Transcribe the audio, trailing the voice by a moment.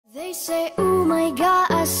They say, oh my God,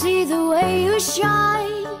 I see the way you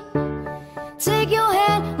shine. Take your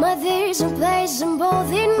hand, my there's a place them both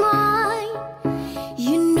in mine.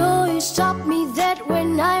 You know you stopped me dead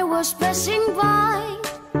when I was passing by.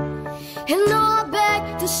 And now I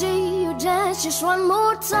beg to see you dance just one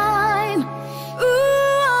more time.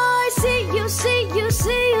 Ooh, I see you, see you,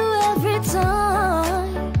 see you every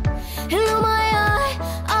time. And oh my,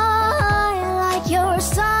 I like your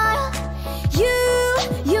style.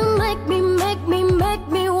 You make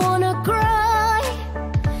me wanna cry.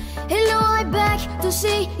 And now I beg to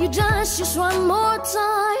see you dance just one more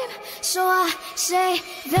time. So I say,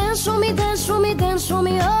 dance for me, dance for me, dance for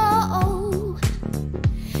me, oh.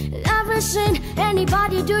 Never seen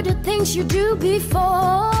anybody do the things you do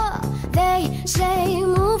before. They say,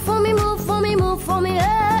 move for me, move for me, move for me,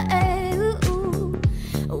 hey, ooh.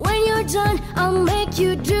 When you're done, I'll make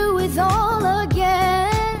you do it all again.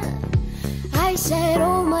 I said,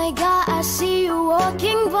 oh my God, I see you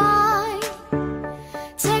walking by.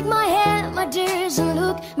 Take my hand, my dears, and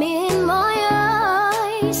look me in my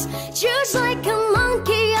eyes. Just like a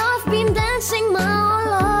monkey, I've been dancing my whole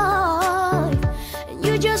life. And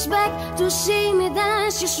you just beg to see me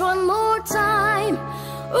dance just one more time.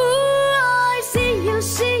 Ooh, I see you,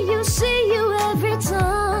 see you, see you every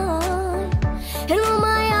time. And oh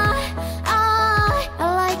my, I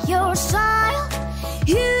like your style.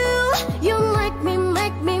 You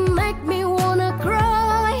make me wanna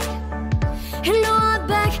cry. And now I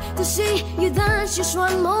beg to see you dance just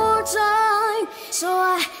one more time. So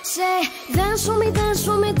I say, dance for me, dance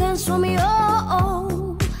for me, dance for me,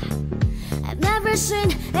 oh. I've never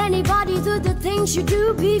seen anybody do the things you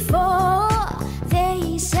do before.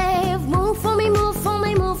 They say, move for me, move for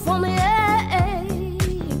me, move for me, hey.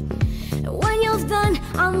 When you've done,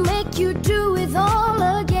 I'll make you do it all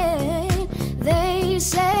again. They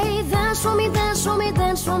say, dance for me, dance for me,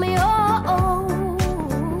 dance for me, oh.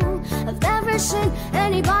 I've never seen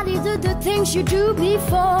anybody do the things you do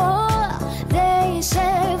before. They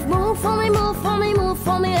say, move for me, move for me, move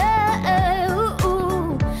for me, hey.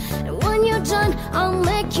 And when you're done, I'll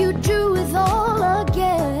make you do it all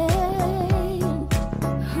again.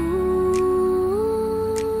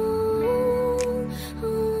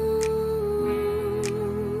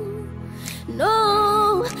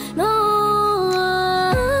 No, no.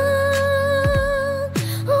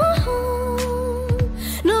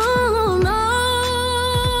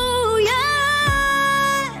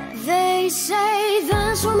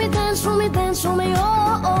 Dance for me,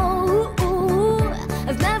 oh, oh.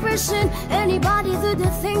 I've never seen anybody do the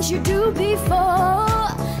things you do before.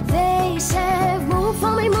 They say, move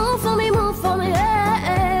for me, move for me, move for me,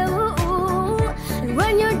 hey, ooh. And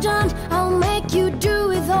when you're done, I'll make you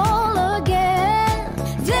do it all again.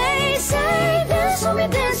 They say, dance for me,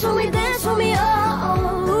 dance for me, dance for me,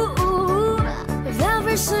 oh, oh. I've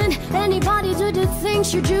never seen anybody do the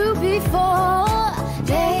things you do before.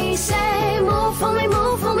 They say, move for me,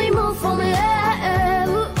 move for me, move for me, hey,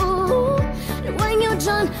 ooh. And when you're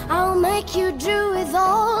done, I'll make you do it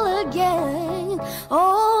all again,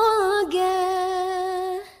 all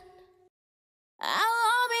again. I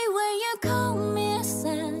love it when you call me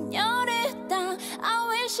señorita. I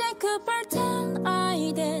wish I could pretend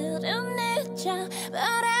I didn't need ya,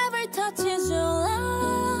 but every touch is your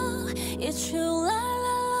love, it's true love.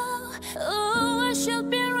 Ooh, I should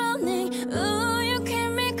be running, ooh, you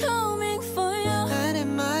keep me coming for you. And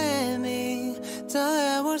in Miami, the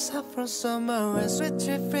air was hot from summer, a sweet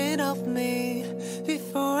dripping off me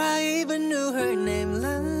before I even knew her name.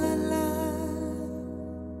 La la la,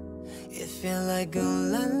 it felt like a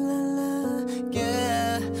la la la,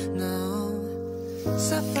 yeah, no.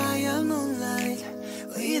 Sapphire moonlight,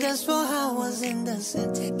 we danced for hours in the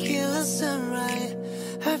sun, tequila sunrise.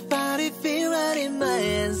 Her body feel right in my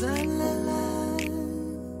hands, la la la.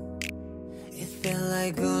 It felt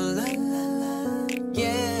like oh la la la,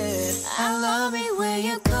 yeah. I love it when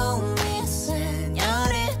you call me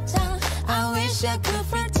señorita. I wish I could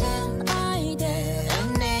pretend I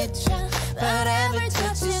didn't need ya, but every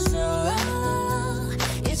touch is your love,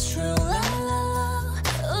 it's true love.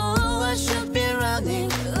 Ooh, I should be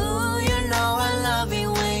running, ooh, you know I love it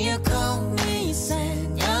when you call me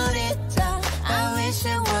señorita. I wish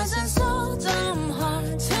it wasn't so damn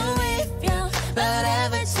hard to leave ya, but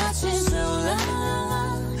every touch is your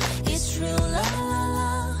love, it's true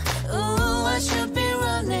love. Ooh, I should be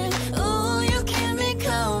running, ooh, you keep me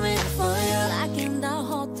coming for you. Like in the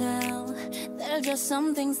hotel, there's just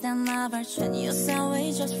some things that never change. You say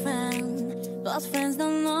we just friends, but friends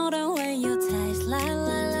don't know the way you taste, la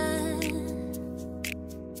la la.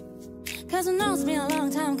 Cause I know it's been a long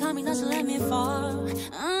time coming, don't you let me fall.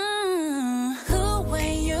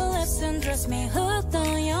 When you left trust me, hooked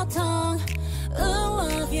on your tongue. Ooh,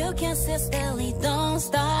 love you can't sit steadily, don't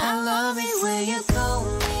stop. I love it when you call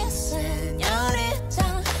me señorita.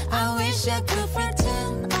 I wish I could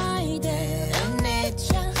pretend I didn't need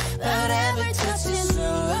ya, but every touch is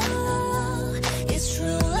true love. It's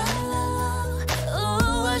true love.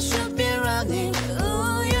 Ooh, I should be running.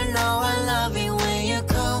 Ooh, you know I love it when you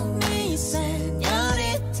call me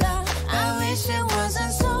señorita. I wish it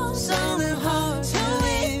wasn't so hard to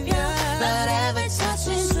leave ya, but every touch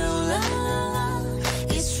is true love.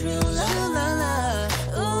 It's true love.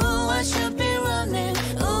 Ooh, I should be running.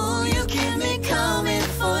 Ooh, you keep me coming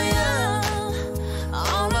for ya.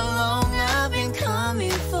 All along I've been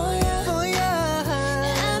coming for ya.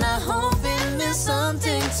 And I hope it means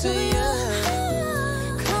something to you.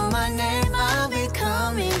 Call my name, I'll be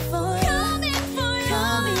coming for ya.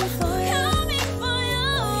 Coming for ya.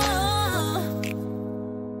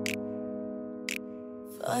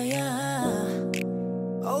 For ya.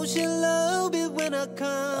 Oh, she love it when I come.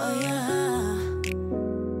 Oh, yeah.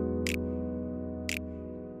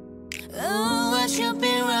 Ooh, I should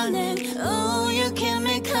be running. Ooh, you keep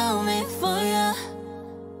me coming for ya.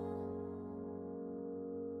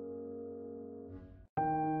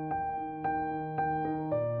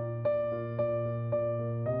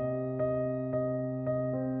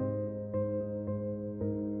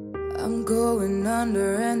 I'm going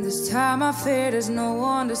under, and this time I fear there's no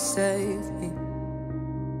one to save me.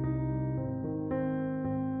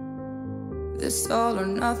 This all or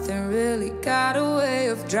nothing really got a way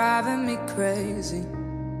of driving me crazy.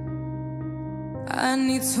 I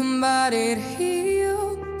need somebody to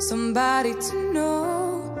heal, somebody to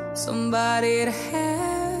know, somebody to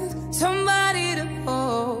have, somebody to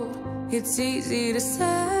hold. It's easy to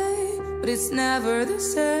say, but it's never the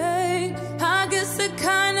same. I guess I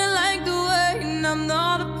kinda like the way I'm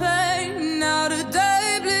not a pain. Now the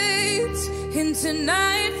day bleeds into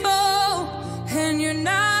nightfall, and you're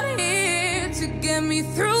not here to get me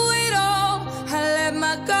through it all. I let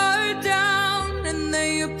my guard down, and then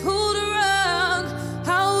you pulled around.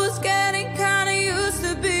 I was getting kinda used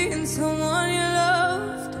to being someone you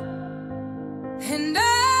loved, and I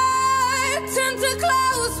tend to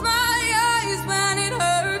close my eyes when it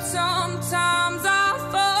hurts. Sometimes I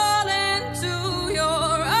fall into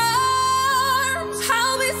your arms.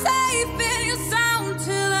 I'll be safe in your sound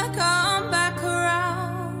till I come back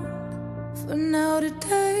around. For now the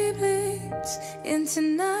day bleeds into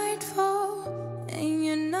nightfall, and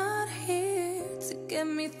you're not here to get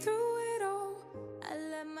me through.